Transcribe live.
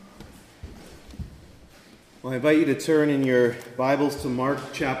Well, I invite you to turn in your Bibles to Mark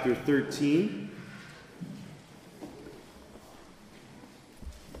chapter 13.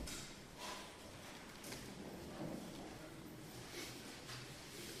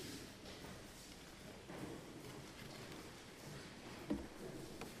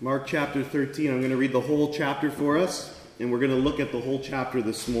 Mark chapter 13. I'm going to read the whole chapter for us, and we're going to look at the whole chapter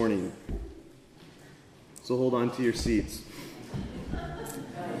this morning. So hold on to your seats.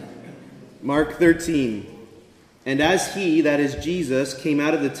 Mark 13. And as he, that is Jesus, came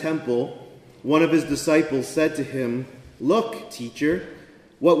out of the temple, one of his disciples said to him, "Look, teacher,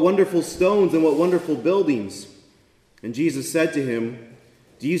 what wonderful stones and what wonderful buildings." And Jesus said to him,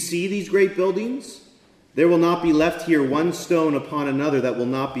 "Do you see these great buildings? There will not be left here one stone upon another that will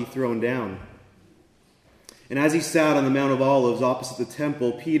not be thrown down." And as he sat on the Mount of Olives opposite the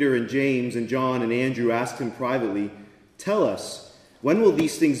temple, Peter and James and John and Andrew asked him privately, "Tell us, when will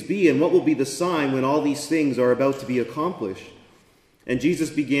these things be, and what will be the sign when all these things are about to be accomplished?" And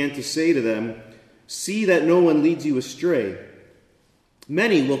Jesus began to say to them, "See that no one leads you astray.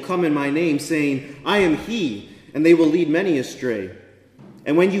 Many will come in my name, saying, 'I am he,' and they will lead many astray.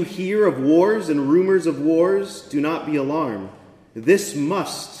 And when you hear of wars and rumors of wars, do not be alarmed. This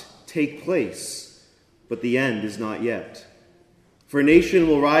must take place, but the end is not yet. For nation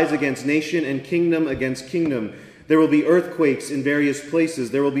will rise against nation, and kingdom against kingdom. There will be earthquakes in various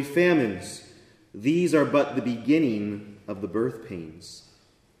places. There will be famines. These are but the beginning of the birth pains.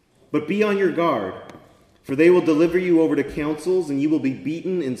 But be on your guard, for they will deliver you over to councils, and you will be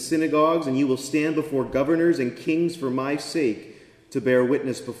beaten in synagogues, and you will stand before governors and kings for my sake to bear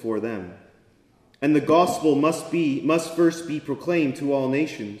witness before them. And the gospel must first be proclaimed to all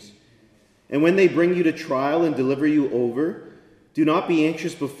nations. And when they bring you to trial and deliver you over, do not be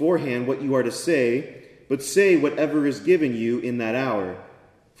anxious beforehand what you are to say, but say whatever is given you in that hour,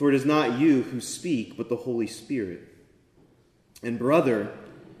 for it is not you who speak, but the Holy Spirit. And brother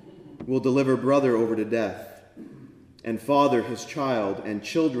will deliver brother over to death, and father his child, and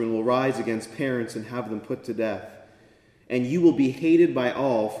children will rise against parents and have them put to death. And you will be hated by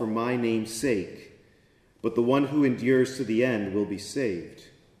all for my name's sake, but the one who endures to the end will be saved.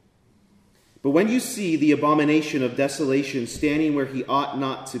 But when you see the abomination of desolation standing where he ought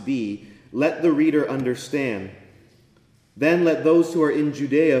not to be, let the reader understand. Then let those who are in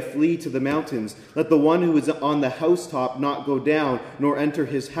Judea flee to the mountains. Let the one who is on the housetop not go down, nor enter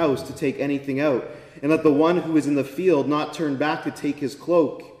his house to take anything out. And let the one who is in the field not turn back to take his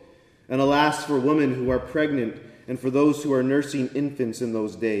cloak. And alas for women who are pregnant, and for those who are nursing infants in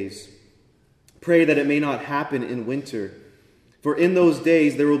those days. Pray that it may not happen in winter. For in those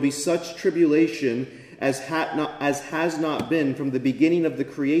days there will be such tribulation as has not been from the beginning of the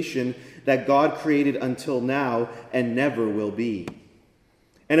creation that God created until now, and never will be.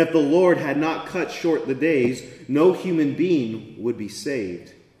 And if the Lord had not cut short the days, no human being would be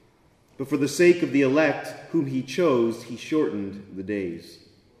saved. But for the sake of the elect whom he chose, he shortened the days.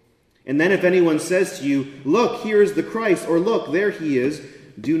 And then if anyone says to you, 'Look, here is the Christ,' or 'Look, there he is,'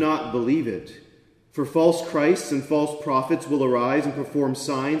 do not believe it. For false Christs and false prophets will arise and perform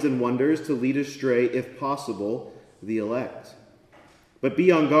signs and wonders to lead astray, if possible, the elect. But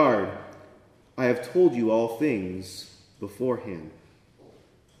be on guard. I have told you all things beforehand.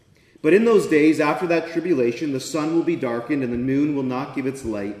 But in those days after that tribulation, the sun will be darkened, and the moon will not give its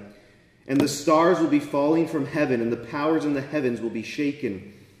light, and the stars will be falling from heaven, and the powers in the heavens will be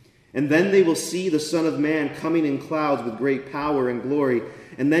shaken. And then they will see the Son of Man coming in clouds with great power and glory.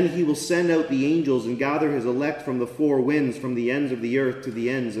 And then he will send out the angels and gather his elect from the four winds, from the ends of the earth to the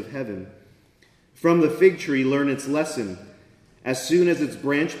ends of heaven. From the fig tree learn its lesson. As soon as its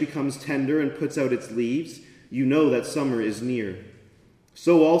branch becomes tender and puts out its leaves, you know that summer is near.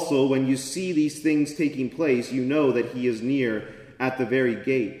 So also, when you see these things taking place, you know that he is near at the very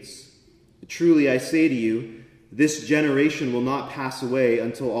gates. Truly I say to you, this generation will not pass away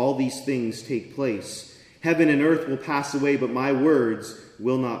until all these things take place. Heaven and earth will pass away, but my words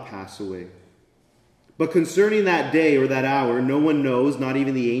will not pass away. But concerning that day or that hour, no one knows, not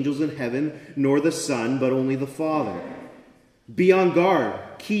even the angels in heaven, nor the Son, but only the Father. Be on guard,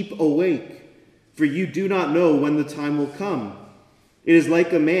 keep awake, for you do not know when the time will come. It is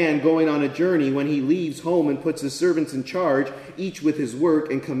like a man going on a journey when he leaves home and puts his servants in charge, each with his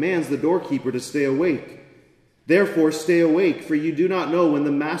work, and commands the doorkeeper to stay awake. Therefore stay awake, for you do not know when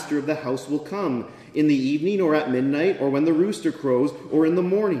the master of the house will come, in the evening or at midnight, or when the rooster crows, or in the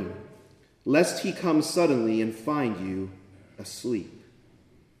morning, lest he come suddenly and find you asleep.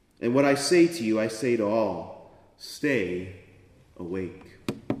 And what I say to you, I say to all, stay awake."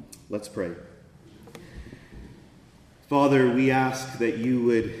 Let's pray. Father, we ask that you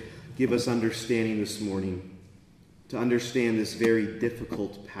would give us understanding this morning. to understand this very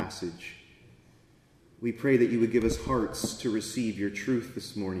difficult passage. We pray that you would give us hearts to receive your truth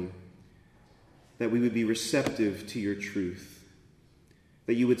this morning, that we would be receptive to your truth,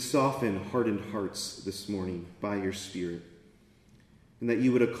 that you would soften hardened hearts this morning by your Spirit, and that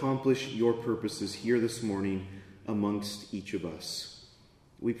you would accomplish your purposes here this morning amongst each of us.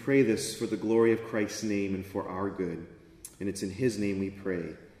 We pray this for the glory of Christ's name and for our good, and it's in his name we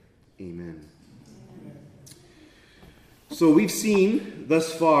pray. Amen. So we've seen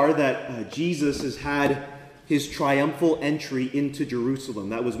thus far that Jesus has had his triumphal entry into Jerusalem.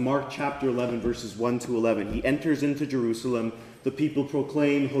 That was Mark chapter 11, verses 1 to 11. He enters into Jerusalem. The people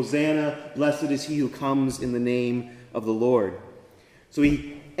proclaim, "Hosanna, blessed is he who comes in the name of the Lord." So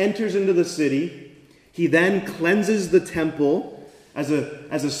he enters into the city. He then cleanses the temple as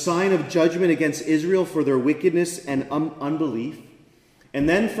a sign of judgment against Israel for their wickedness and unbelief. And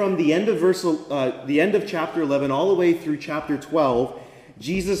then from the end of chapter 11 all the way through chapter 12,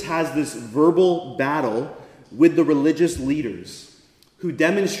 Jesus has this verbal battle with the religious leaders who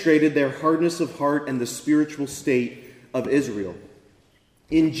demonstrated their hardness of heart and the spiritual state of Israel.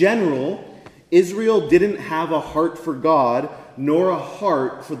 In general, Israel didn't have a heart for God nor a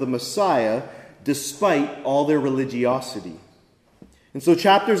heart for the Messiah, despite all their religiosity. And so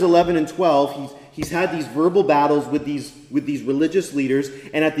chapters 11 and 12, he's had these verbal battles with these religious leaders,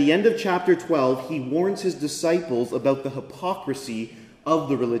 and at the end of chapter 12, he warns his disciples about the hypocrisy of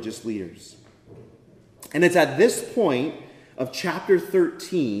the religious leaders. And it's at this point of chapter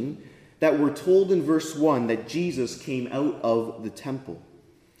 13 that we're told in verse 1 that Jesus came out of the temple.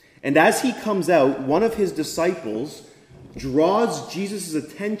 And as he comes out, one of his disciples draws Jesus'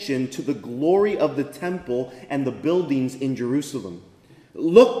 attention to the glory of the temple and the buildings in Jerusalem.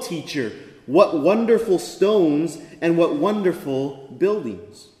 "Look, teacher, what wonderful stones and what wonderful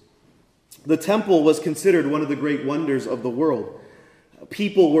buildings." The temple was considered one of the great wonders of the world.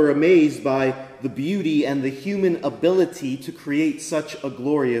 People were amazed by the beauty and the human ability to create such a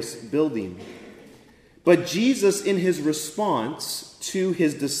glorious building. But Jesus, in his response to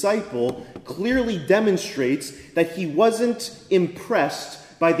his disciple, clearly demonstrates that he wasn't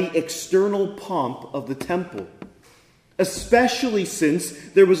impressed by the external pomp of the temple, especially since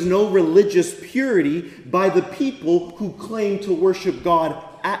there was no religious purity by the people who claimed to worship God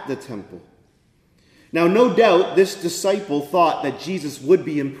at the temple. Now, no doubt this disciple thought that Jesus would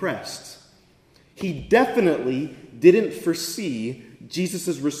be impressed. He definitely didn't foresee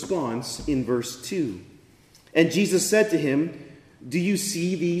Jesus' response in verse 2. And Jesus said to him, "Do you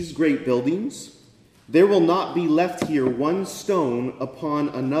see these great buildings? There will not be left here one stone upon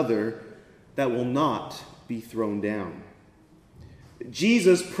another that will not be thrown down."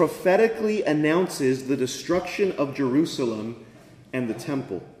 Jesus prophetically announces the destruction of Jerusalem and the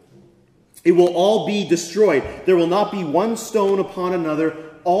temple. It will all be destroyed. There will not be one stone upon another.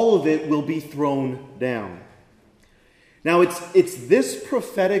 All of it will be thrown down. Now, it's this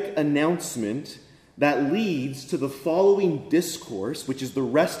prophetic announcement that leads to the following discourse, which is the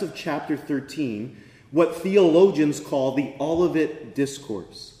rest of chapter 13, what theologians call the Olivet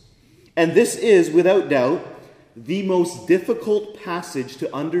Discourse. And this is, without doubt, the most difficult passage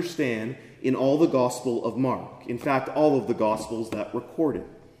to understand in all the Gospel of Mark. In fact, all of the Gospels that record it.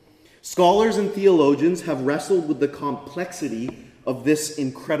 Scholars and theologians have wrestled with the complexity of this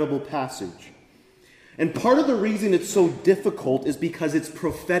incredible passage. And part of the reason it's so difficult is because it's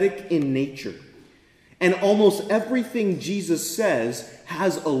prophetic in nature. And almost everything Jesus says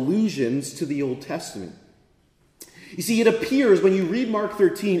has allusions to the Old Testament. You see, it appears, when you read Mark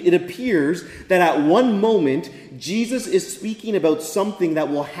 13, it appears that at one moment, Jesus is speaking about something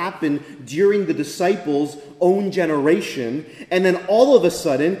that will happen during the disciples' own generation, and then all of a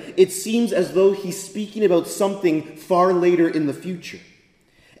sudden, it seems as though he's speaking about something far later in the future.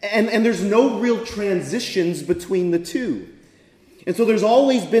 And there's no real transitions between the two. And so there's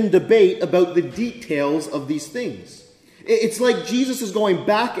always been debate about the details of these things. It's like Jesus is going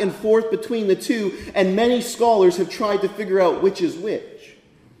back and forth between the two, and many scholars have tried to figure out which is which.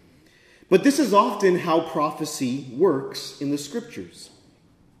 But this is often how prophecy works in the Scriptures.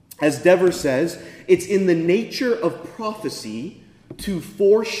 As Dever says, it's in the nature of prophecy to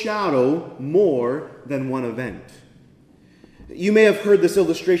foreshadow more than one event. You may have heard this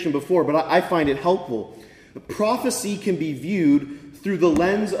illustration before, but I find it helpful. Prophecy can be viewed through the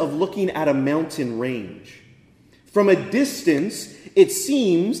lens of looking at a mountain range. From a distance, it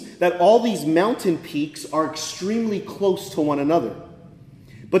seems that all these mountain peaks are extremely close to one another.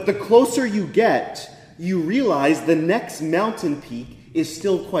 But the closer you get, you realize the next mountain peak is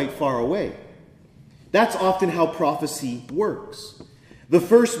still quite far away. That's often how prophecy works. The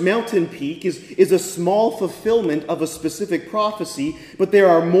first mountain peak is a small fulfillment of a specific prophecy, but there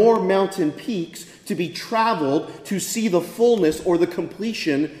are more mountain peaks to be traveled to see the fullness or the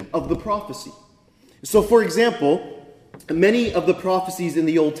completion of the prophecy. So, for example, many of the prophecies in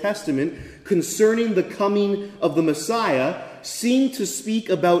the Old Testament concerning the coming of the Messiah seem to speak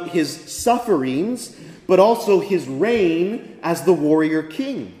about his sufferings, but also his reign as the warrior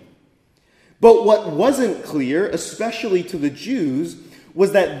king. But what wasn't clear, especially to the Jews,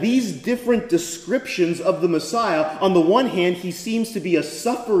 was that these different descriptions of the Messiah, on the one hand, he seems to be a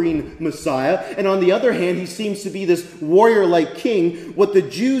suffering Messiah, and on the other hand, he seems to be this warrior-like king. What the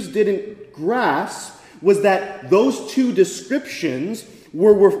Jews didn't grasp was that those two descriptions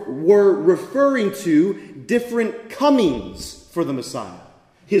were referring to different comings for the Messiah.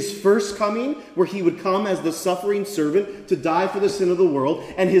 His first coming, where he would come as the suffering servant to die for the sin of the world,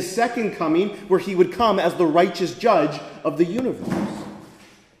 and his second coming, where he would come as the righteous judge of the universe.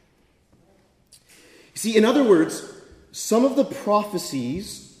 See, in other words, some of the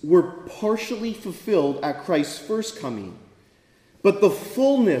prophecies were partially fulfilled at Christ's first coming, but the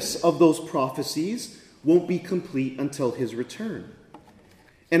fullness of those prophecies won't be complete until his return.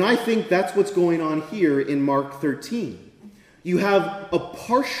 And I think that's what's going on here in Mark 13. You have a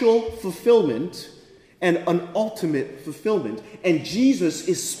partial fulfillment and an ultimate fulfillment, and Jesus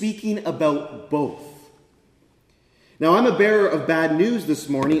is speaking about both. Now, I'm a bearer of bad news this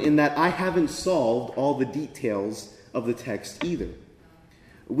morning in that I haven't solved all the details of the text either.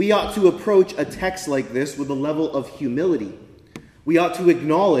 We ought to approach a text like this with a level of humility. We ought to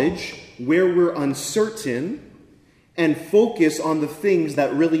acknowledge where we're uncertain and focus on the things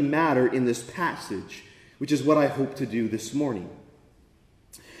that really matter in this passage, which is what I hope to do this morning.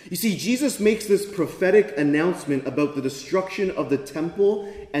 You see, Jesus makes this prophetic announcement about the destruction of the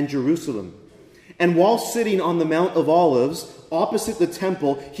temple and Jerusalem. And while sitting on the Mount of Olives, opposite the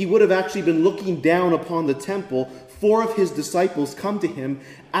temple, he would have actually been looking down upon the temple. 4 of his disciples come to him,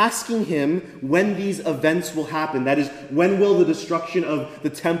 asking him when these events will happen. That is, when will the destruction of the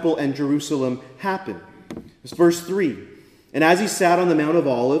temple and Jerusalem happen? It's verse 3. And as he sat on the Mount of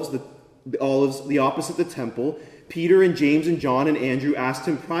Olives, the opposite the temple, Peter and James and John and Andrew asked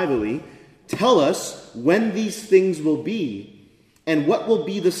him privately, "Tell us when these things will be, and what will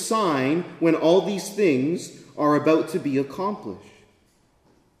be the sign when all these things are about to be accomplished?"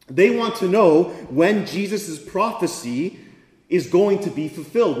 They want to know when Jesus' prophecy is going to be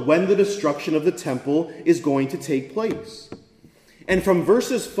fulfilled, when the destruction of the temple is going to take place. And from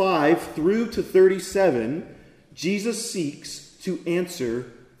verses 5 through to 37, Jesus seeks to answer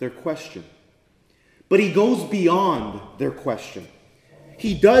their question. But he goes beyond their question.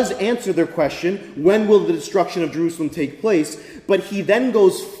 He does answer their question, when will the destruction of Jerusalem take place? But he then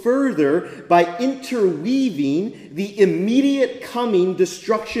goes further by interweaving the immediate coming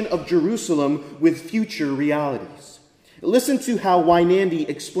destruction of Jerusalem with future realities. Listen to how Wynandy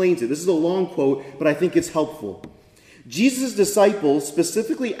explains it. This is a long quote, but I think it's helpful. Jesus' disciples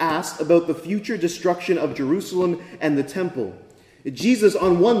specifically asked about the future destruction of Jerusalem and the temple. Jesus,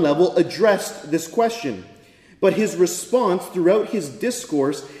 on one level, addressed this question. But his response throughout his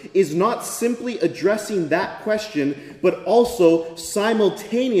discourse is not simply addressing that question, but also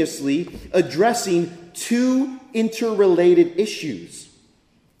simultaneously addressing 2 interrelated issues.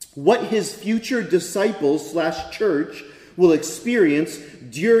 What his future disciples / church will experience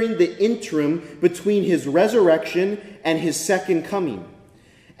during the interim between his resurrection and his second coming,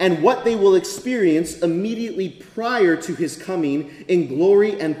 and what they will experience immediately prior to his coming in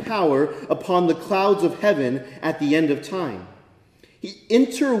glory and power upon the clouds of heaven at the end of time. He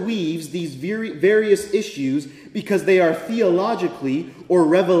interweaves these various issues because they are theologically or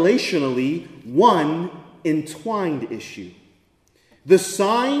revelationally one entwined issue. The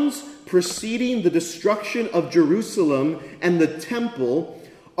signs preceding the destruction of Jerusalem and the temple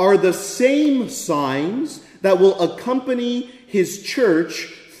are the same signs that will accompany his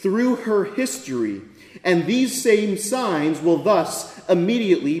church through her history, and these same signs will thus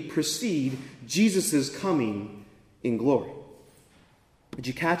immediately precede Jesus' coming in glory. Did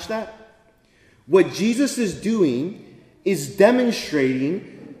you catch that? What Jesus is doing is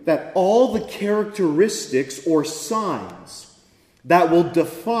demonstrating that all the characteristics or signs that will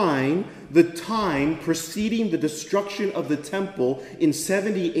define the time preceding the destruction of the temple in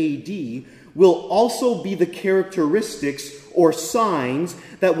 70 AD will also be the characteristics or signs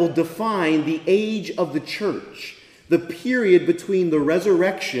that will define the age of the church, the period between the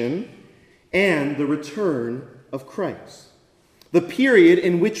resurrection and the return of Christ, the period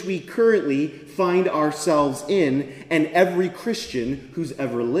in which we currently find ourselves in, and every Christian who's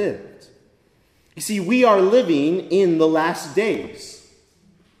ever lived. You see, we are living in the last days.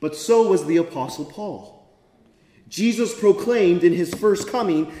 but so was the Apostle Paul. Jesus proclaimed in his first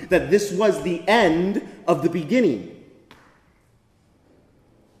coming that this was the end of the beginning.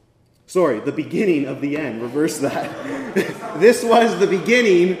 Sorry, the beginning of the end. Reverse that. This was the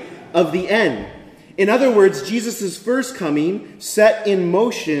beginning of the end. In other words, Jesus' first coming set in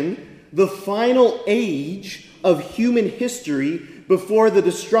motion the final age of human history before the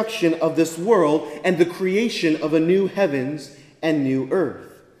destruction of this world and the creation of a new heavens and new earth.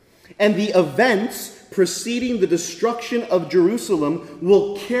 And the events preceding the destruction of Jerusalem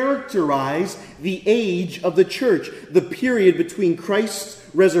will characterize the age of the church, the period between Christ's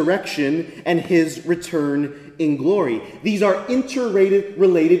resurrection and his return in glory. These are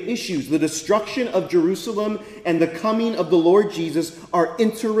interrelated issues. The destruction of Jerusalem and the coming of the Lord Jesus are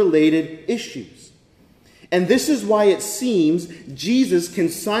interrelated issues. And this is why it seems Jesus can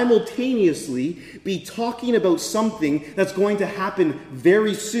simultaneously be talking about something that's going to happen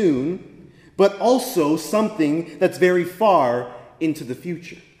very soon, but also something that's very far into the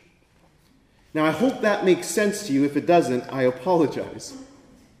future. Now, I hope that makes sense to you. If it doesn't, I apologize.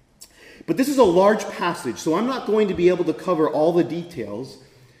 But this is a large passage, so I'm not going to be able to cover all the details.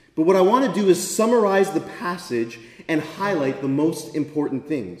 But what I want to do is summarize the passage and highlight the most important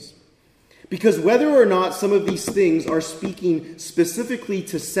things. Because whether or not some of these things are speaking specifically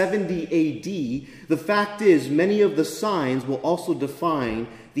to 70 AD, the fact is many of the signs will also define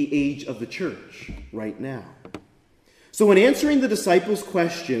the age of the church right now. So when answering the disciples'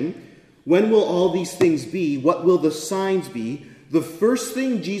 question, when will all these things be? What will the signs be? The first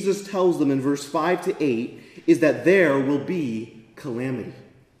thing Jesus tells them in verse 5 to 8 is that there will be calamity.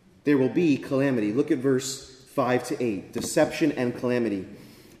 There will be calamity. Look at verse 5 to 8. Deception and calamity.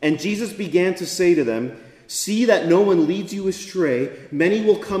 And Jesus began to say to them, "See that no one leads you astray. Many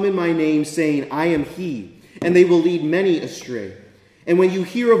will come in my name, saying, 'I am he,' and they will lead many astray. And when you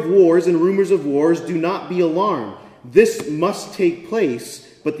hear of wars and rumors of wars, do not be alarmed. This must take place,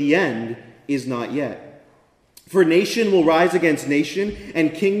 but the end is not yet. For nation will rise against nation,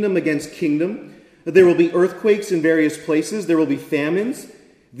 and kingdom against kingdom. There will be earthquakes in various places. There will be famines.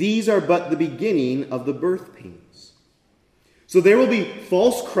 These are but the beginning of the birth pains." So there will be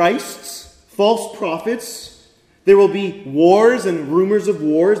false Christs, false prophets. There will be wars and rumors of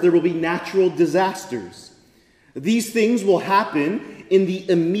wars. There will be natural disasters. These things will happen in the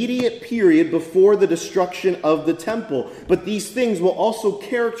immediate period before the destruction of the temple. But these things will also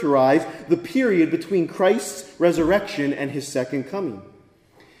characterize the period between Christ's resurrection and his second coming.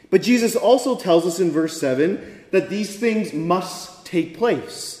 But Jesus also tells us in verse 7 that these things must take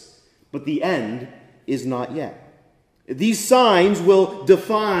place, but the end is not yet. These signs will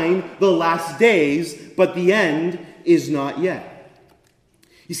define the last days, but the end is not yet.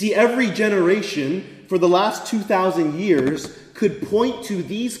 You see, every generation for the last 2,000 years could point to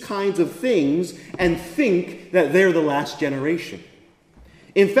these kinds of things and think that they're the last generation.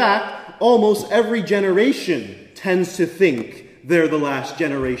 In fact, almost every generation tends to think they're the last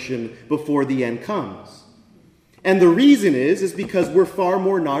generation before the end comes. And the reason is because we're far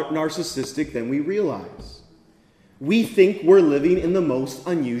more narcissistic than we realize. We think we're living in the most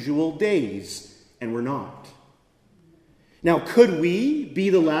unusual days, and we're not. Now, could we be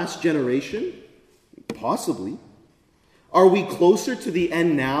the last generation? Possibly. Are we closer to the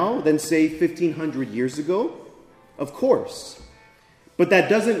end now than, say, 1,500 years ago? Of course. But that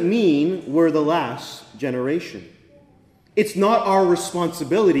doesn't mean we're the last generation. It's not our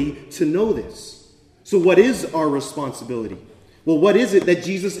responsibility to know this. So what is our responsibility? Well, what is it that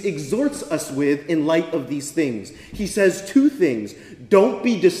Jesus exhorts us with in light of these things? He says two things. Don't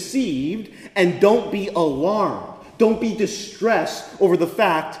be deceived and don't be alarmed. Don't be distressed over the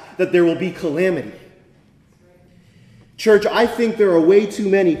fact that there will be calamity. Church, I think there are way too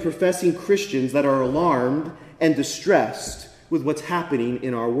many professing Christians that are alarmed and distressed with what's happening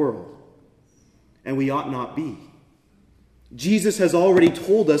in our world. And we ought not be. Jesus has already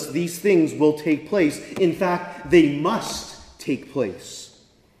told us these things will take place. In fact, they must take place.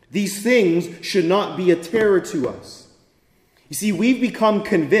 These things should not be a terror to us. You see, we've become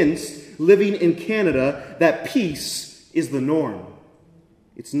convinced, living in Canada, that peace is the norm.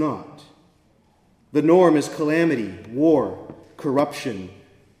 It's not. The norm is calamity, war, corruption,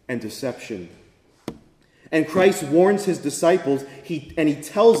 and deception. And Christ warns his disciples, and he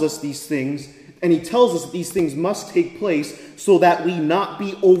tells us these things, and he tells us that these things must take place so that we not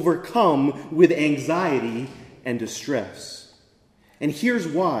be overcome with anxiety and distress. And here's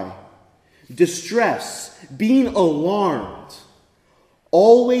why. Distress, being alarmed,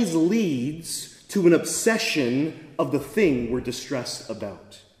 always leads to an obsession of the thing we're distressed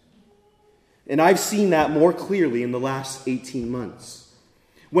about. And I've seen that more clearly in the last 18 months.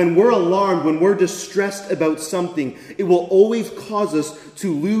 When we're alarmed, when we're distressed about something, it will always cause us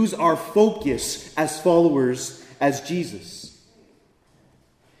to lose our focus as followers as Jesus.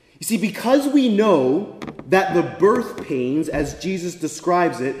 You see, because we know that the birth pains, as Jesus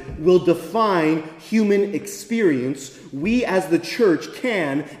describes it, will define human experience, we as the church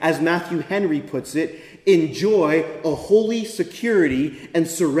can, as Matthew Henry puts it, enjoy a holy security and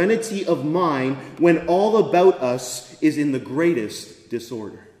serenity of mind when all about us is in the greatest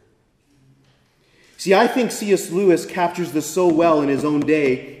disorder. See, I think C.S. Lewis captures this so well in his own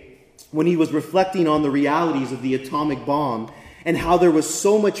day when he was reflecting on the realities of the atomic bomb and how there was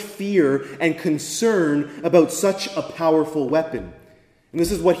so much fear and concern about such a powerful weapon. And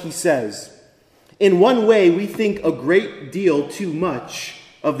this is what he says. In one way, we think a great deal too much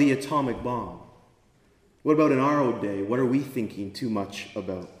of the atomic bomb. What about in our own day? What are we thinking too much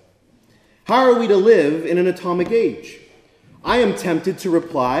about? How are we to live in an atomic age? I am tempted to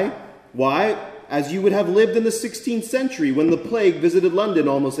reply, why, as you would have lived in the 16th century when the plague visited London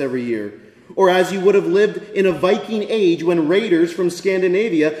almost every year, or as you would have lived in a Viking age when raiders from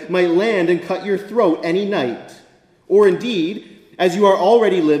Scandinavia might land and cut your throat any night, or indeed, as you are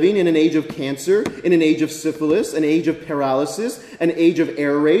already living in an age of cancer, in an age of syphilis, an age of paralysis, an age of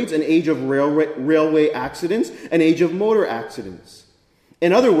air raids, an age of railway accidents, an age of motor accidents.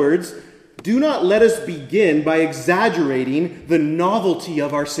 In other words, do not let us begin by exaggerating the novelty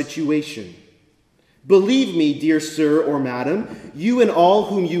of our situation. Believe me, dear sir or madam, you and all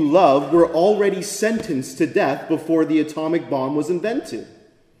whom you love were already sentenced to death before the atomic bomb was invented.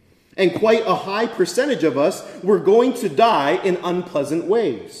 And quite a high percentage of us were going to die in unpleasant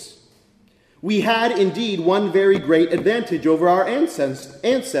ways. We had indeed one very great advantage over our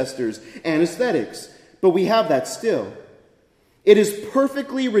ancestors, anesthetics, but we have that still. It is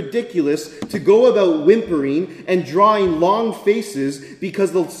perfectly ridiculous to go about whimpering and drawing long faces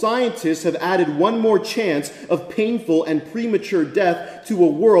because the scientists have added one more chance of painful and premature death to a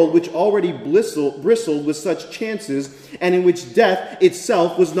world which already bristled with such chances, and in which death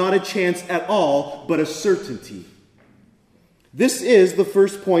itself was not a chance at all, but a certainty. This is the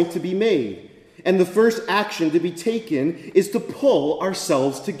first point to be made, and the first action to be taken is to pull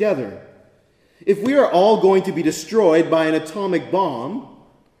ourselves together. If we are all going to be destroyed by an atomic bomb,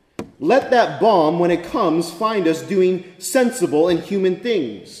 let that bomb, when it comes, find us doing sensible and human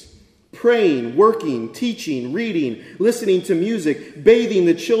things. Praying, working, teaching, reading, listening to music, bathing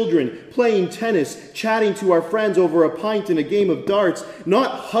the children, playing tennis, chatting to our friends over a pint and a game of darts,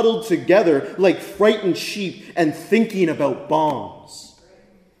 not huddled together like frightened sheep and thinking about bombs.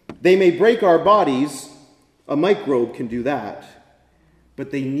 They may break our bodies, a microbe can do that, but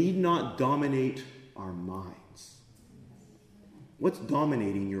they need not dominate our minds. What's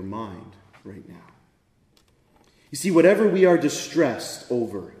dominating your mind right now? You see, whatever we are distressed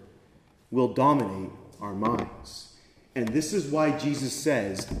over will dominate our minds. And this is why Jesus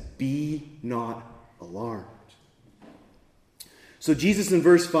says, be not alarmed. So Jesus in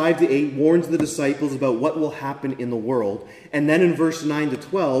verse 5 to 8 warns the disciples about what will happen in the world. And then in verse 9 to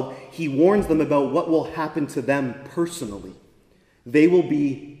 12, he warns them about what will happen to them personally. They will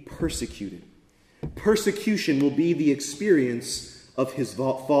be persecuted. Persecution will be the experience of his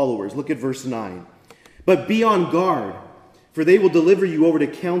followers. Look at verse 9. But be on guard, for they will deliver you over to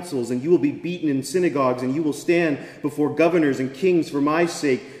councils, and you will be beaten in synagogues, and you will stand before governors and kings for my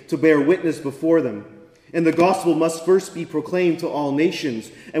sake to bear witness before them. And the gospel must first be proclaimed to all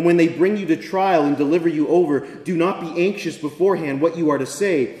nations. And when they bring you to trial and deliver you over, do not be anxious beforehand what you are to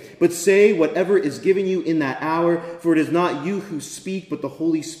say, but say whatever is given you in that hour, for it is not you who speak, but the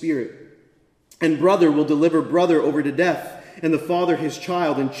Holy Spirit. And brother will deliver brother over to death, and the father his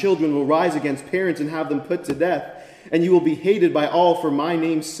child, and children will rise against parents and have them put to death. And you will be hated by all for my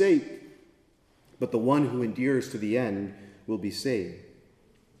name's sake. But the one who endures to the end will be saved.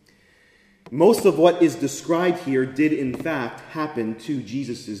 Most of what is described here did in fact happen to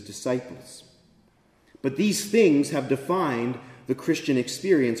Jesus' disciples. But these things have defined the Christian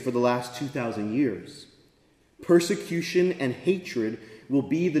experience for the last 2,000 years. Persecution and hatred will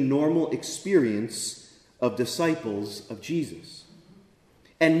be the normal experience of disciples of Jesus.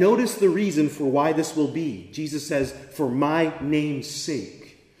 And notice the reason for why this will be. Jesus says, for my name's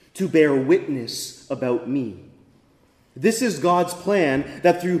sake, to bear witness about me. This is God's plan,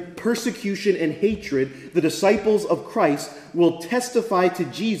 that through persecution and hatred, the disciples of Christ will testify to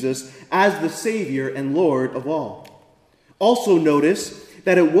Jesus as the Savior and Lord of all. Also notice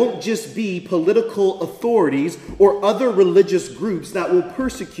that it won't just be political authorities or other religious groups that will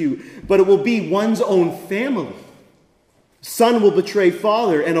persecute, but it will be one's own family. Son will betray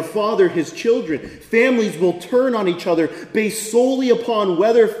father, and a father his children. Families will turn on each other based solely upon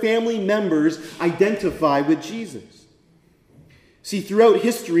whether family members identify with Jesus. See, throughout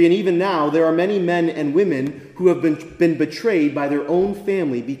history and even now, there are many men and women who have been betrayed by their own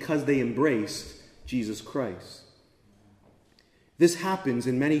family because they embraced Jesus Christ. This happens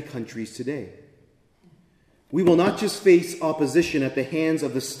in many countries today. We will not just face opposition at the hands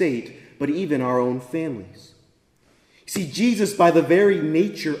of the state, but even our own families. See, Jesus, by the very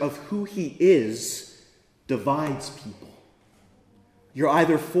nature of who he is, divides people. You're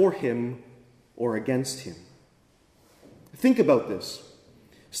either for him or against him. Think about this.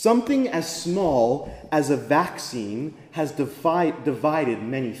 Something as small as a vaccine has divided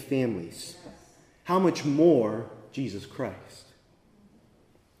many families. How much more Jesus Christ?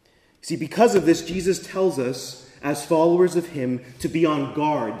 See, because of this, Jesus tells us, as followers of him, to be on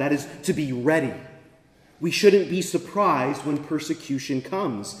guard. That is, to be ready. We shouldn't be surprised when persecution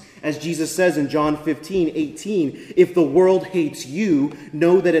comes. As Jesus says in John 15:18, if the world hates you,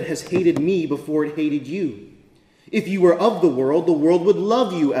 know that it has hated me before it hated you. If you were of the world would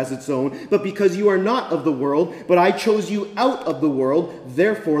love you as its own. But because you are not of the world, but I chose you out of the world,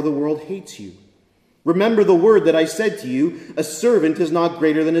 therefore the world hates you. Remember the word that I said to you, a servant is not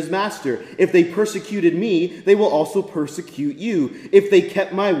greater than his master. If they persecuted me, they will also persecute you. If they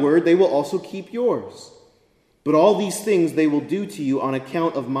kept my word, they will also keep yours. But all these things they will do to you on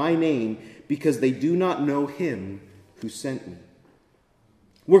account of my name, because they do not know him who sent me.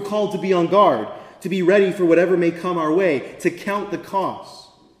 We're called to be on guard, to be ready for whatever may come our way, to count the cost.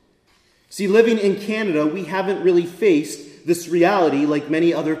 See, living in Canada, we haven't really faced this reality like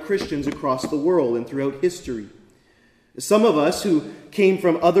many other Christians across the world and throughout history. Some of us who came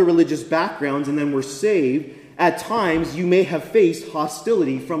from other religious backgrounds and then were saved, at times you may have faced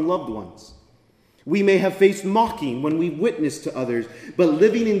hostility from loved ones. We may have faced mocking when we witnessed to others, but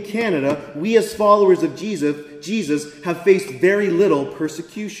living in Canada, we as followers of Jesus have faced very little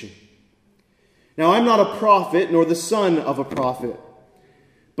persecution. Now, I'm not a prophet nor the son of a prophet,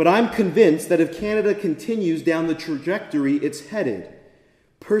 but I'm convinced that if Canada continues down the trajectory it's headed,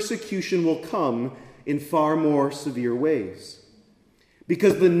 persecution will come in far more severe ways.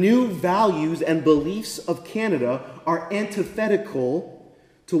 Because the new values and beliefs of Canada are antithetical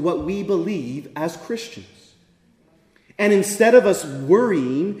to what we believe as Christians. And instead of us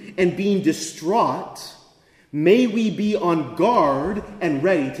worrying and being distraught, may we be on guard and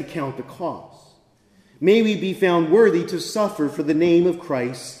ready to count the cost. May we be found worthy to suffer for the name of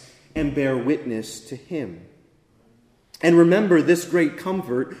Christ and bear witness to him. And remember this great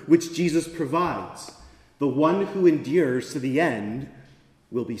comfort which Jesus provides. The one who endures to the end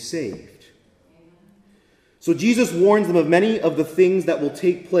will be saved. So Jesus warns them of many of the things that will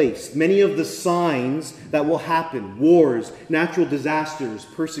take place, many of the signs that will happen, wars, natural disasters,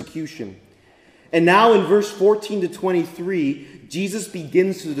 persecution. And now in verse 14 to 23, Jesus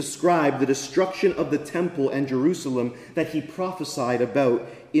begins to describe the destruction of the temple and Jerusalem that he prophesied about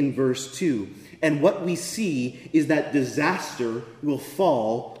in verse 2. And what we see is that disaster will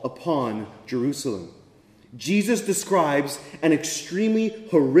fall upon Jerusalem. Jesus describes an extremely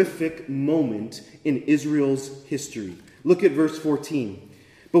horrific moment in Israel's history. Look at verse 14.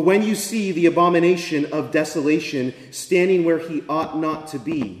 But when you see the abomination of desolation standing where he ought not to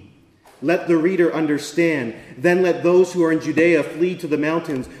be, let the reader understand. Then let those who are in Judea flee to the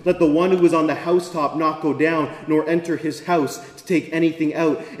mountains. Let the one who is on the housetop not go down, nor enter his house to take anything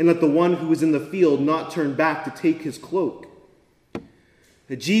out. And let the one who is in the field not turn back to take his cloak.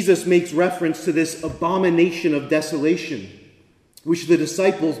 Jesus makes reference to this abomination of desolation, which the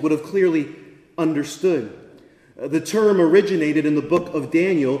disciples would have clearly understood. The term originated in the book of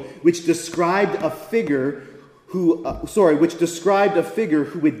Daniel, which described a figure who would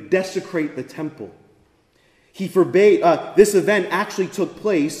desecrate the temple. He forbade, this event actually took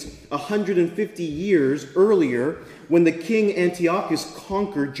place 150 years earlier when the king Antiochus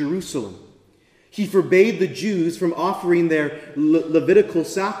conquered Jerusalem. He forbade the Jews from offering their Levitical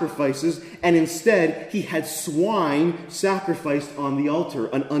sacrifices, and instead he had swine sacrificed on the altar,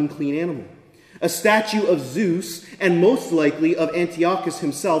 an unclean animal. A statue of Zeus, and most likely of Antiochus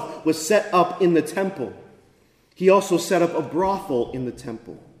himself, was set up in the temple. He also set up a brothel in the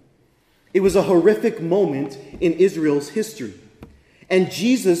temple. It was a horrific moment in Israel's history. And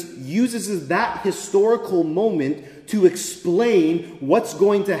Jesus uses that historical moment to explain what's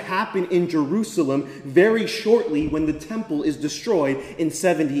going to happen in Jerusalem very shortly when the temple is destroyed in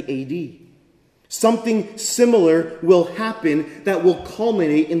 70 AD. Something similar will happen that will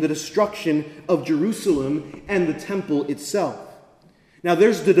culminate in the destruction of Jerusalem and the temple itself. Now,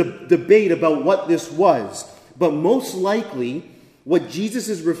 there's the debate about what this was, but most likely what Jesus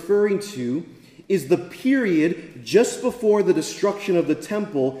is referring to is the period just before the destruction of the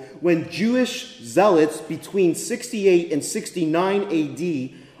temple when Jewish zealots between 68 and 69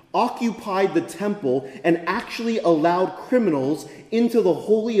 AD occupied the temple and actually allowed criminals into the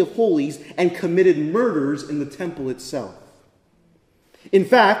Holy of Holies and committed murders in the temple itself. In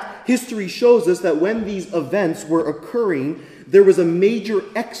fact, history shows us that when these events were occurring, there was a major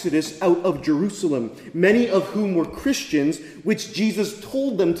exodus out of Jerusalem, many of whom were Christians, which Jesus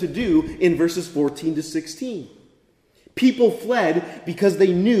told them to do in verses 14 to 16. People fled because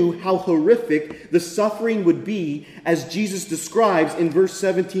they knew how horrific the suffering would be, as Jesus describes in verse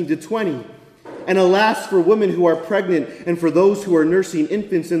 17 to 20. And alas for women who are pregnant and for those who are nursing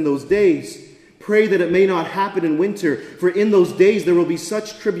infants in those days. Pray that it may not happen in winter, for in those days there will be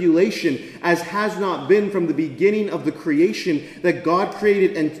such tribulation as has not been from the beginning of the creation that God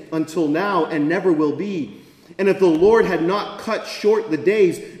created until now and never will be. And if the Lord had not cut short the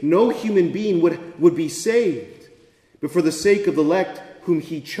days, no human being would be saved. But for the sake of the elect whom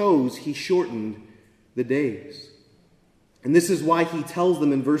he chose, he shortened the days. And this is why he tells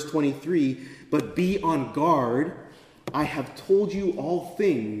them in verse 23, but be on guard, I have told you all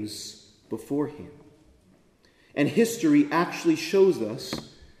things beforehand. And history actually shows us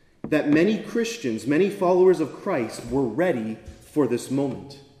that many Christians, many followers of Christ, were ready for this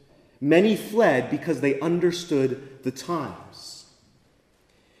moment. Many fled because they understood the times.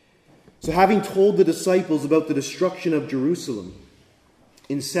 So having told the disciples about the destruction of Jerusalem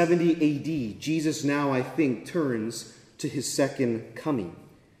in 70 AD, Jesus now, I think, turns to his second coming.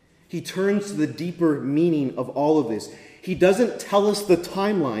 He turns to the deeper meaning of all of this. He doesn't tell us the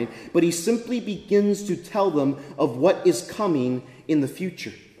timeline, but he simply begins to tell them of what is coming in the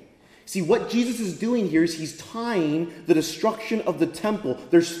future. See, what Jesus is doing here is he's tying the destruction of the temple.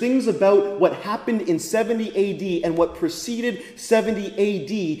 There's things about what happened in 70 AD and what preceded 70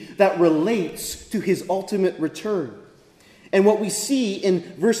 AD that relates to his ultimate return. And what we see in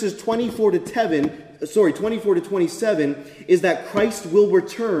verses 24 to 27 is that Christ will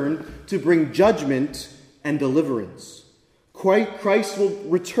return to bring judgment and deliverance. Christ will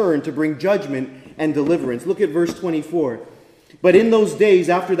return to bring judgment and deliverance. Look at verse 24. But in those days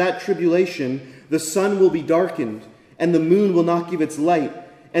after that tribulation, the sun will be darkened, and the moon will not give its light,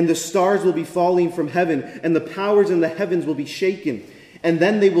 and the stars will be falling from heaven, and the powers in the heavens will be shaken. And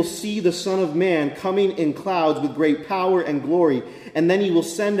then they will see the Son of Man coming in clouds with great power and glory. And then he will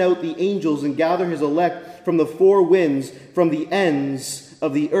send out the angels and gather his elect from the four winds, from the ends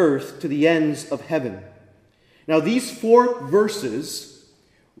of the earth to the ends of heaven. Now, these four verses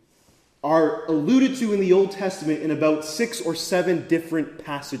are alluded to in the Old Testament in about 6 or 7 different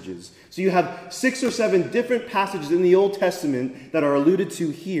passages. So you have 6 or 7 different passages in the Old Testament that are alluded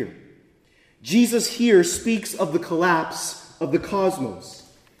to here. Jesus here speaks of the collapse of the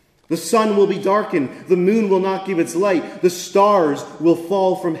cosmos. The sun will be darkened, the moon will not give its light, the stars will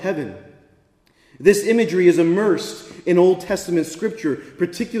fall from heaven. This imagery is immersed in Old Testament scripture,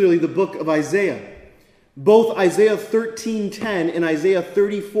 particularly the book of Isaiah. Both Isaiah 13:10 and Isaiah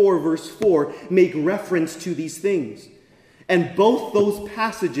 34 verse 4 make reference to these things. And both those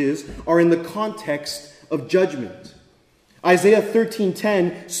passages are in the context of judgment. Isaiah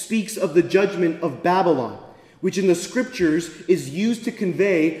 13:10 speaks of the judgment of Babylon, which in the scriptures is used to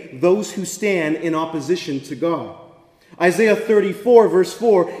convey those who stand in opposition to God. Isaiah 34 verse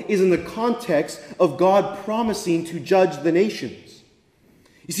 4 is in the context of God promising to judge the nations.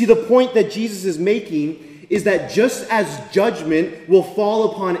 You see, the point that Jesus is making is that just as judgment will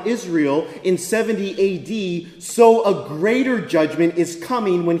fall upon Israel in 70 AD, so a greater judgment is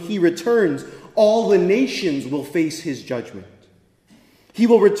coming when he returns. All the nations will face his judgment. He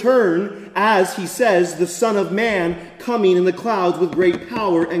will return, as he says, the Son of Man coming in the clouds with great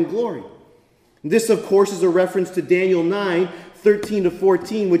power and glory. This, of course, is a reference to Daniel 9:13 to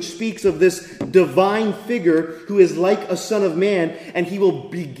 14, which speaks of this divine figure who is like a son of man, and he will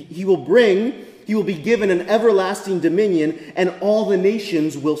be given an everlasting dominion, and all the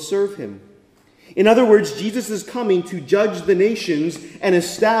nations will serve him. In other words, Jesus is coming to judge the nations and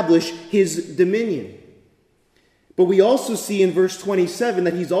establish his dominion. But we also see in verse 27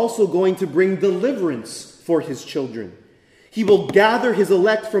 that he's also going to bring deliverance for his children. He will gather his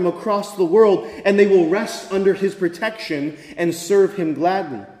elect from across the world, and they will rest under his protection and serve him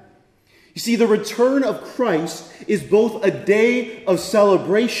gladly. You see, the return of Christ is both a day of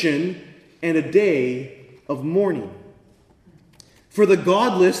celebration and a day of mourning. For the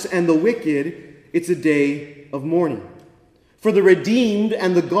godless and the wicked, it's a day of mourning. For the redeemed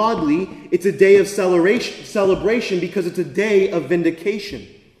and the godly, it's a day of celebration because it's a day of vindication.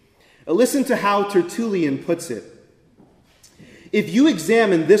 Listen to how Tertullian puts it. If you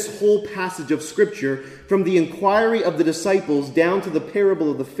examine this whole passage of Scripture from the inquiry of the disciples down to the parable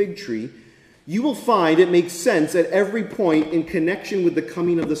of the fig tree, you will find it makes sense at every point in connection with the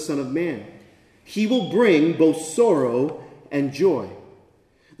coming of the Son of Man. He will bring both sorrow and joy.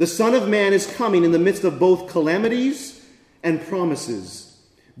 The Son of Man is coming in the midst of both calamities and promises,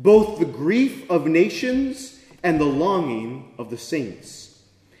 both the grief of nations and the longing of the saints.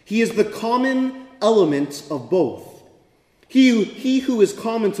 He is the common element of both. He who is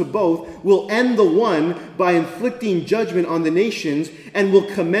common to both will end the one by inflicting judgment on the nations and will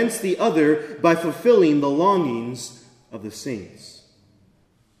commence the other by fulfilling the longings of the saints.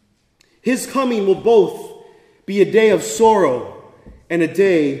 His coming will both be a day of sorrow and a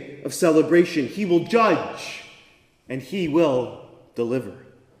day of celebration. He will judge and he will deliver.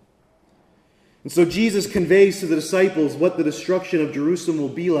 And so Jesus conveys to the disciples what the destruction of Jerusalem will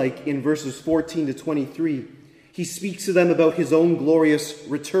be like in verses 14 to 23. He speaks to them about his own glorious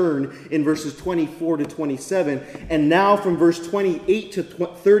return in verses 24 to 27. And now from verse 28 to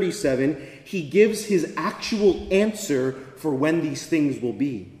 37, he gives his actual answer for when these things will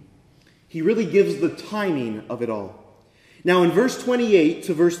be. He really gives the timing of it all. Now in verse 28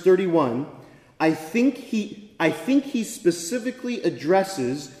 to verse 31, I think he specifically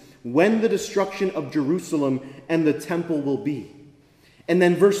addresses when the destruction of Jerusalem and the temple will be. And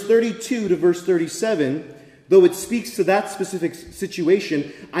then verse 32 to verse 37, though it speaks to that specific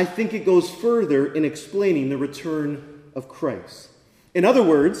situation, I think it goes further in explaining the return of Christ. In other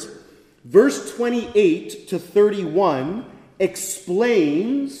words, verse 28 to 31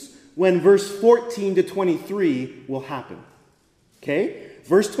 explains when verse 14 to 23 will happen. Okay?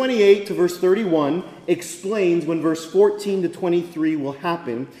 Verse 28 to verse 31 explains when verse 14 to 23 will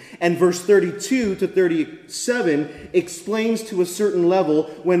happen. And verse 32 to 37 explains to a certain level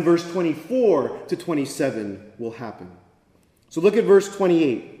when verse 24 to 27 will happen. So look at verse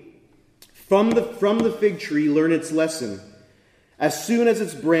 28. From the fig tree learn its lesson. As soon as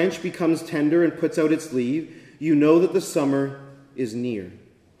its branch becomes tender and puts out its leaf, you know that the summer is near.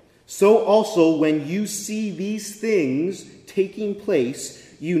 So also when you see these things taking place,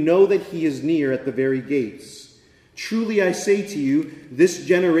 you know that he is near at the very gates. Truly I say to you, this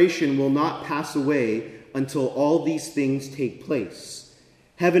generation will not pass away until all these things take place.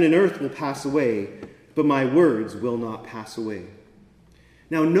 Heaven and earth will pass away, but my words will not pass away.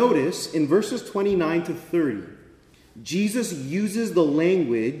 Now notice in verses 29 to 30, Jesus uses the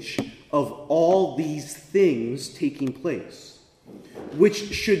language of all these things taking place,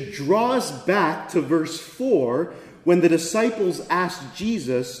 which should draw us back to verse 4 when the disciples asked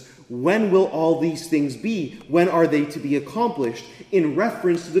Jesus, when will all these things be? When are they to be accomplished? In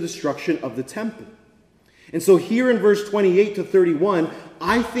reference to the destruction of the temple. And so here in verse 28 to 31,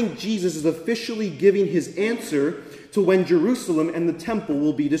 I think Jesus is officially giving his answer to when Jerusalem and the temple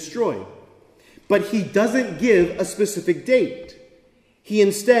will be destroyed. But he doesn't give a specific date. He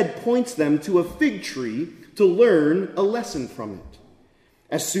instead points them to a fig tree to learn a lesson from it.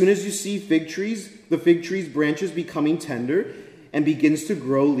 As soon as you see the fig tree's branches becoming tender and begins to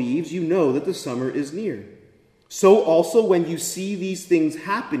grow leaves, you know that the summer is near. So also when you see these things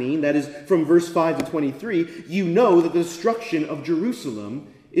happening, that is from verse 5 to 23, you know that the destruction of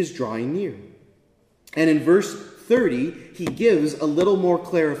Jerusalem is drawing near. And in verse 30, he gives a little more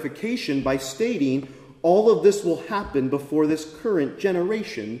clarification by stating all of this will happen before this current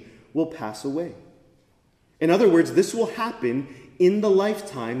generation will pass away. In other words, this will happen in the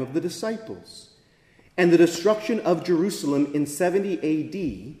lifetime of the disciples. And the destruction of Jerusalem in 70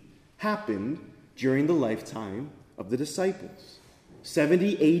 AD happened during the lifetime of the disciples.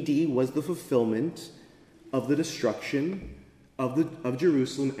 70 AD was the fulfillment of the destruction of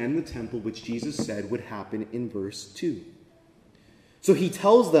Jerusalem and the temple, which Jesus said would happen in verse 2. So he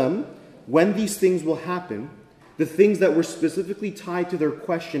tells them when these things will happen, the things that were specifically tied to their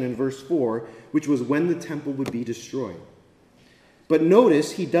question in verse 4, which was when the temple would be destroyed. But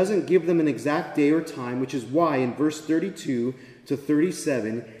notice he doesn't give them an exact day or time, which is why in verse 32 to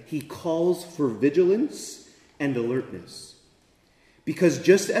 37, he calls for vigilance and alertness. Because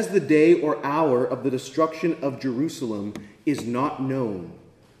just as the day or hour of the destruction of Jerusalem is not known,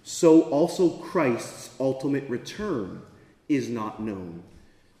 so also Christ's ultimate return is not known.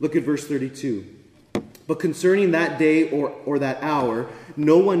 Look at verse 32. But concerning that day or that hour,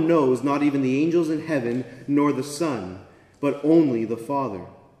 no one knows, not even the angels in heaven, nor the Son, but only the Father.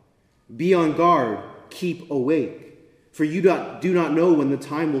 Be on guard, keep awake, for you do not know when the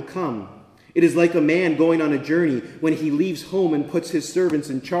time will come. It is like a man going on a journey when he leaves home and puts his servants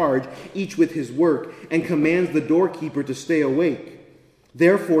in charge, each with his work, and commands the doorkeeper to stay awake.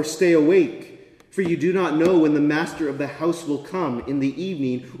 Therefore stay awake, for you do not know when the master of the house will come, in the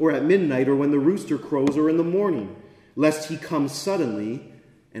evening or at midnight, or when the rooster crows or in the morning, lest he come suddenly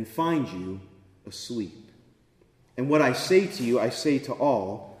and find you asleep. And what I say to you, I say to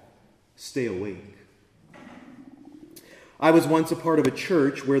all, stay awake. I was once a part of a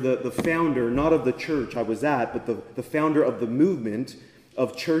church where the founder, not of the church I was at, but the founder of the movement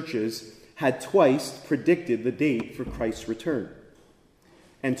of churches, had twice predicted the date for Christ's return.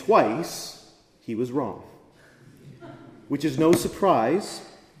 And twice, he was wrong. Which is no surprise,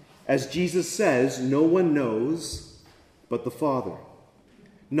 as Jesus says, no one knows but the Father.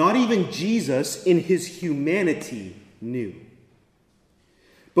 Not even Jesus in his humanity knew.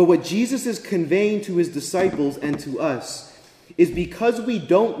 But what Jesus is conveying to his disciples and to us is because we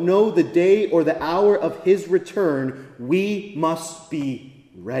don't know the day or the hour of his return, we must be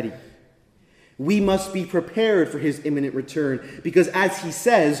ready. We must be prepared for his imminent return because, as he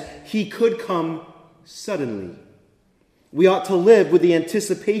says, he could come suddenly. We ought to live with the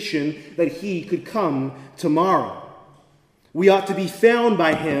anticipation that he could come tomorrow. We ought to be found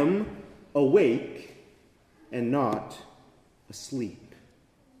by him awake and not asleep.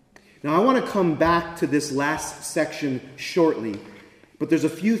 Now, I want to come back to this last section shortly, but there's a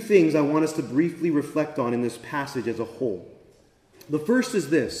few things I want us to briefly reflect on in this passage as a whole. The first is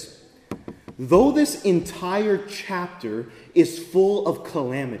this. Though this entire chapter is full of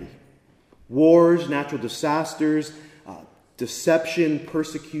calamity, wars, natural disasters, deception,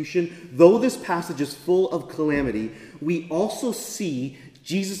 persecution, though this passage is full of calamity, we also see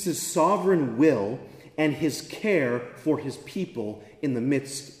Jesus' sovereign will and his care for his people in the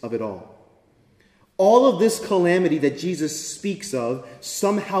midst of it all. All of this calamity that Jesus speaks of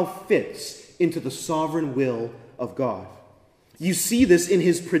somehow fits into the sovereign will of God. You see this in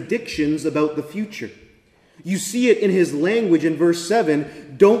his predictions about the future. You see it in his language in verse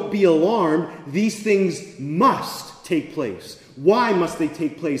 7. Don't be alarmed. These things must take place. Why must they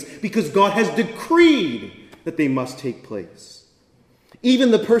take place? Because God has decreed that they must take place.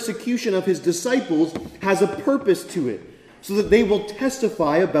 Even the persecution of his disciples has a purpose to it, so that they will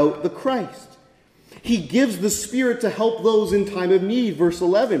testify about the Christ. He gives the Spirit to help those in time of need, verse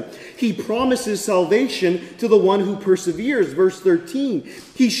 11. He promises salvation to the one who perseveres, verse 13.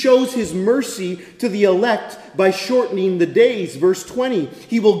 He shows his mercy to the elect by shortening the days, verse 20.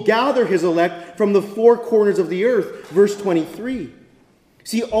 He will gather his elect from the four corners of the earth, verse 23.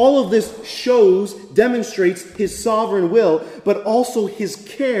 See, all of this demonstrates his sovereign will, but also his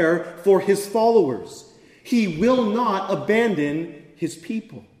care for his followers. He will not abandon his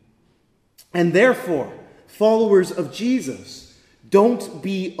people. And therefore, followers of Jesus, don't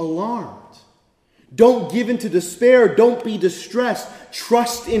be alarmed. Don't give in to despair. Don't be distressed.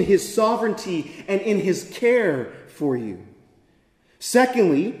 Trust in his sovereignty and in his care for you.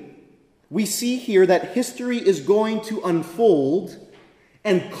 Secondly, we see here that history is going to unfold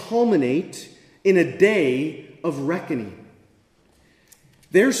and culminate in a day of reckoning.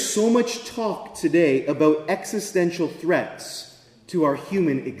 There's so much talk today about existential threats to our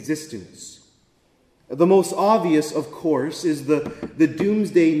human existence. The most obvious, of course, is the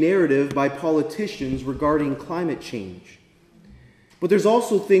doomsday narrative by politicians regarding climate change. But there's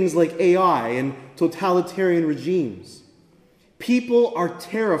also things like AI and totalitarian regimes. People are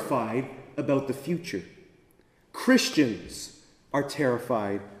terrified about the future. Christians are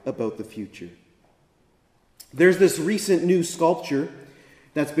terrified about the future. There's this recent new sculpture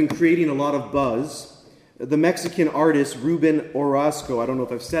that's been creating a lot of buzz. The Mexican artist Ruben Orozco, I don't know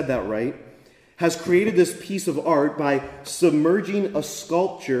if I've said that right, has created this piece of art by submerging a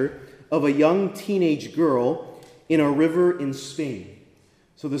sculpture of a young teenage girl in a river in Spain.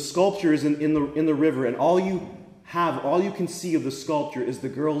 So the sculpture is in the river, and all you can see of the sculpture is the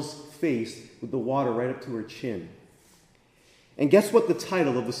girl's face with the water right up to her chin. And guess what the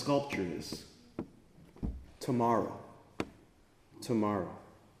title of the sculpture is? Tomorrow. Tomorrow.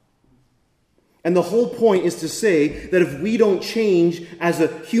 And the whole point is to say that if we don't change as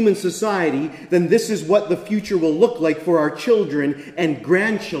a human society, then this is what the future will look like for our children and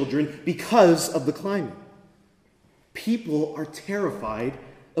grandchildren because of the climate. People are terrified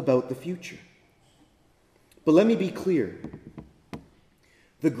about the future. But let me be clear.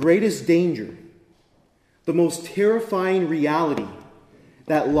 The greatest danger, the most terrifying reality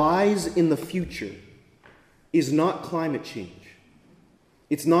that lies in the future is not climate change.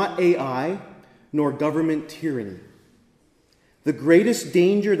 It's not AI, nor government tyranny. The greatest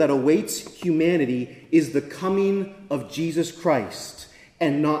danger that awaits humanity is the coming of Jesus Christ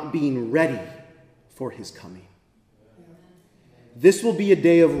and not being ready for his coming. This will be a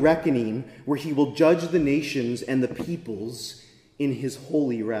day of reckoning where he will judge the nations and the peoples in his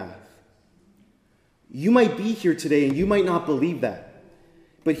holy wrath. You might be here today and you might not believe that,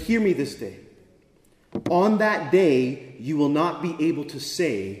 but hear me this day. On that day, you will not be able to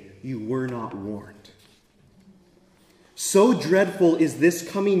say you were not warned. So dreadful is this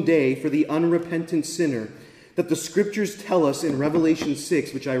coming day for the unrepentant sinner that the scriptures tell us in Revelation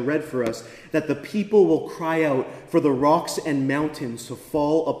 6, which I read for us, that the people will cry out for the rocks and mountains to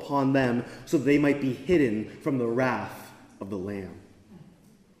fall upon them so they might be hidden from the wrath of the Lamb.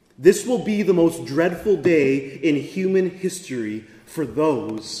 This will be the most dreadful day in human history for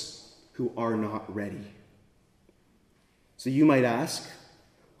those who are not ready. So you might ask,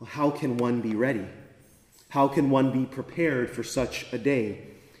 well, how can one be ready? How can one be prepared for such a day?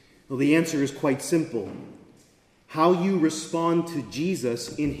 Well, the answer is quite simple. How you respond to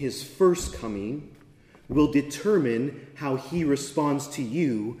Jesus in his first coming will determine how he responds to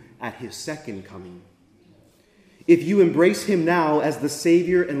you at his second coming. If you embrace him now as the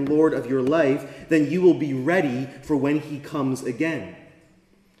Savior and Lord of your life, then you will be ready for when he comes again.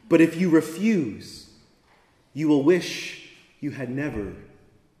 But if you refuse, you will wish you had never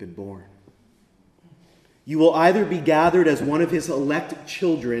been born. You will either be gathered as one of his elect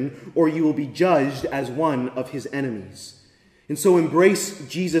children, or you will be judged as one of his enemies. And so embrace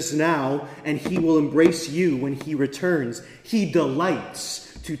Jesus now, and he will embrace you when he returns. He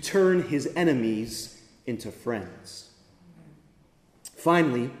delights to turn his enemies into friends.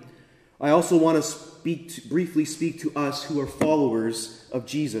 Finally, I also want to briefly speak to us who are followers of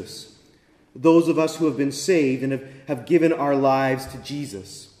Jesus, those of us who have been saved and have given our lives to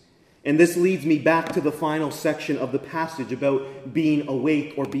Jesus. And this leads me back to the final section of the passage about being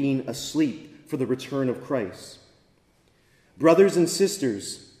awake or being asleep for the return of Christ. Brothers and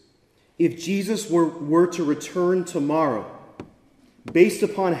sisters, if Jesus were to return tomorrow, based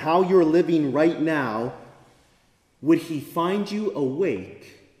upon how you're living right now, would he find you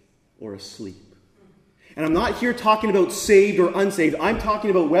awake or asleep? And I'm not here talking about saved or unsaved. I'm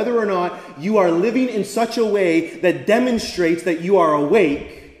talking about whether or not you are living in such a way that demonstrates that you are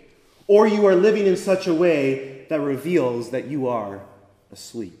awake, or you are living in such a way that reveals that you are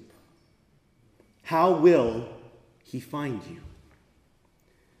asleep. How will he find you?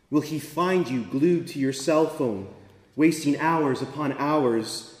 Will he find you glued to your cell phone, wasting hours upon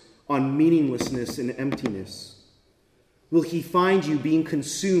hours on meaninglessness and emptiness? Will he find you being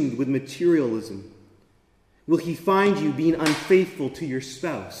consumed with materialism? Will he find you being unfaithful to your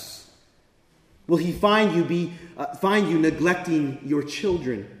spouse? Will he find you neglecting your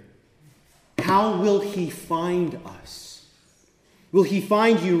children? How will he find us? Will he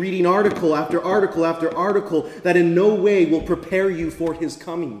find you reading article after article after article that in no way will prepare you for his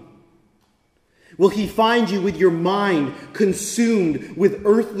coming? Will he find you with your mind consumed with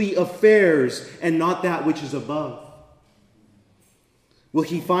earthly affairs and not that which is above? Will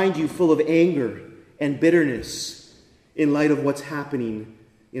he find you full of anger and bitterness in light of what's happening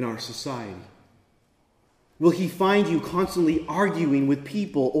in our society? Will he find you constantly arguing with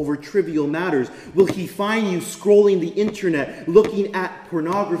people over trivial matters? Will he find you scrolling the internet, looking at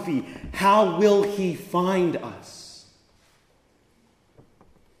pornography? How will he find us?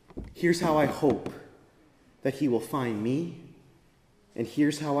 Here's how I hope that he will find me, and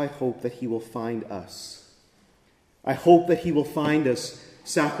here's how I hope that he will find us. I hope that he will find us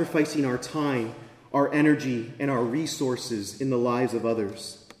sacrificing our time, our energy, and our resources in the lives of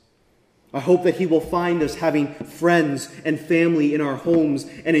others. I hope that he will find us having friends and family in our homes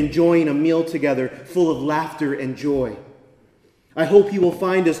and enjoying a meal together full of laughter and joy. I hope he will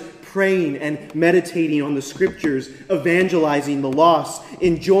find us praying and meditating on the scriptures, evangelizing the lost,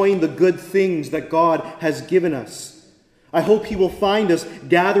 enjoying the good things that God has given us. I hope he will find us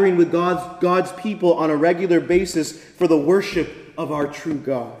gathering with God's people on a regular basis for the worship of our true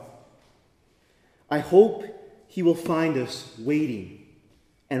God. I hope he will find us waiting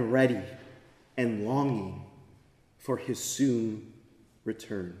and ready and longing for his soon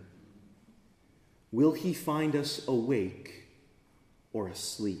return. Will he find us awake or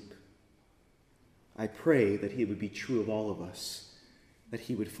asleep? I pray that it would be true of all of us, that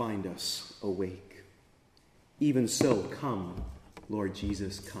he would find us awake. Even so, come, Lord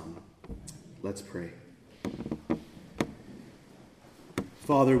Jesus, come. Let's pray.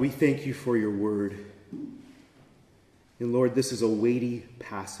 Father, we thank you for your word. And Lord, this is a weighty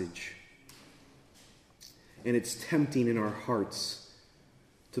passage. And it's tempting in our hearts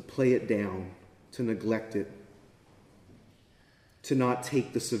to play it down, to neglect it, to not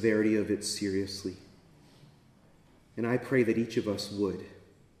take the severity of it seriously. And I pray that each of us would,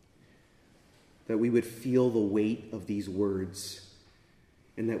 that we would feel the weight of these words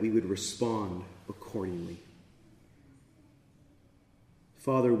and that we would respond accordingly.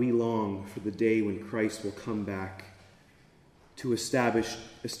 Father, we long for the day when Christ will come back to establish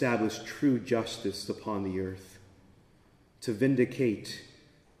true justice upon the earth, to vindicate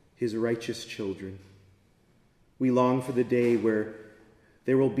his righteous children. We long for the day where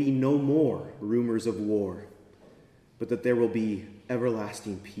there will be no more rumors of war, but that there will be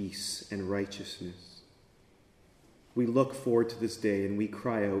everlasting peace and righteousness. We look forward to this day and we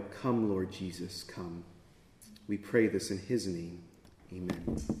cry out, "Come, Lord Jesus, come." We pray this in his name.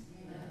 Amen.